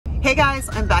Hey guys,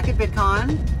 I'm back at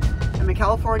VidCon. I'm in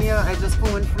California. I just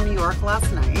flew in from New York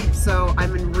last night, so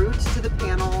I'm en route to the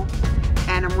panel,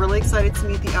 and I'm really excited to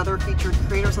meet the other featured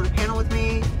creators on the panel with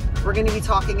me. We're going to be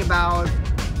talking about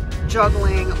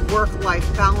juggling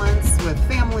work-life balance with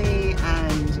family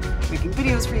and making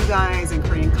videos for you guys and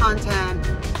creating content.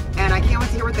 And I can't wait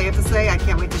to hear what they have to say. I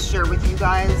can't wait to share with you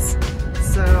guys.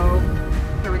 So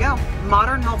here we go.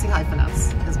 Modern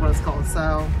multi-hyphenates is what it's called.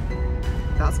 So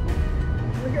that's cool.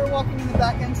 We're here walking in the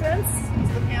back entrance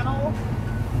to the panel.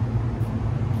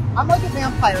 I'm like a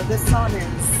vampire. This sun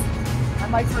is. I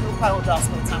might turn to a pile of dust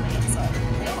by the time I get inside.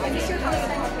 Is this your first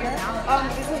time here?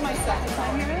 This is my second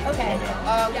time here. Okay.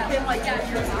 We came like 2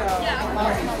 years ago. Last time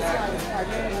I was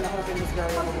pregnant and the whole thing was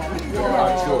very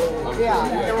overwhelming.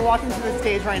 Yeah, we're walking to the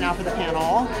stage right now for the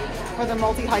panel, for the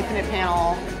multi-hyphenate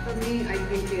panel. For me, I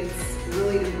think it's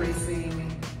really embracing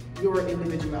your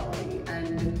individuality.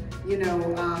 And, you know,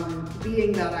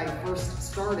 being that I first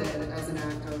started as an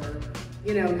actor,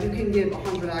 you know, you can give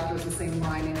 100 actors the same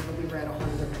line and it'll be read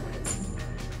 100 different ways.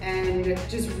 And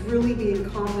just really being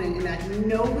confident in that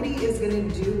nobody is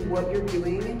going to do what you're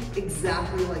doing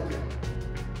exactly like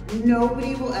you.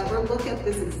 Nobody will ever look at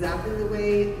this exactly the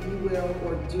way you will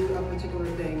or do a particular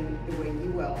thing the way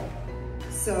you will.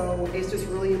 So it's just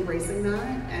really embracing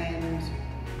that and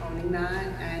owning that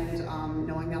and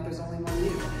knowing that there's only one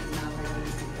you. And that I think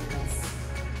is something that's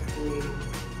really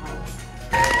honest.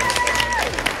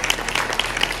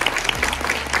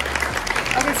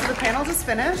 Okay, so the panel just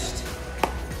finished.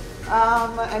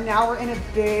 And now we're in a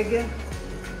big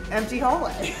empty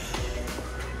hallway.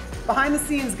 Behind the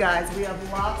scenes, guys, we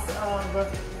have lots of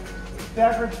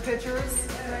beverage pitchers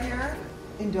right here.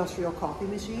 Industrial coffee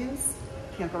machines.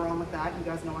 Can't go wrong with that. You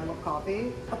guys know I love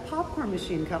coffee. A popcorn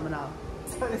machine coming up.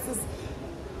 So this is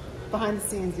behind the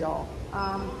scenes, y'all.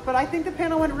 But I think the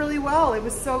panel went really well. It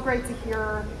was so great to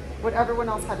hear what everyone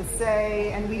else had to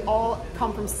say. And we all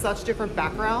come from such different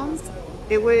backgrounds.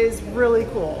 It was really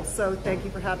cool. So thank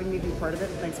you for having me be part of it.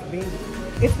 And thanks for being here.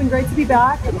 It's been great to be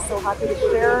back. I'm so happy to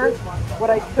share what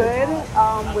I could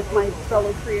with my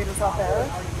fellow creators out there.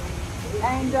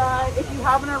 And if you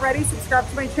haven't already, subscribe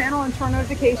to my channel and turn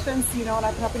notifications so you know when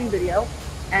I put up a new video.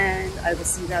 And I will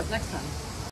see you guys next time.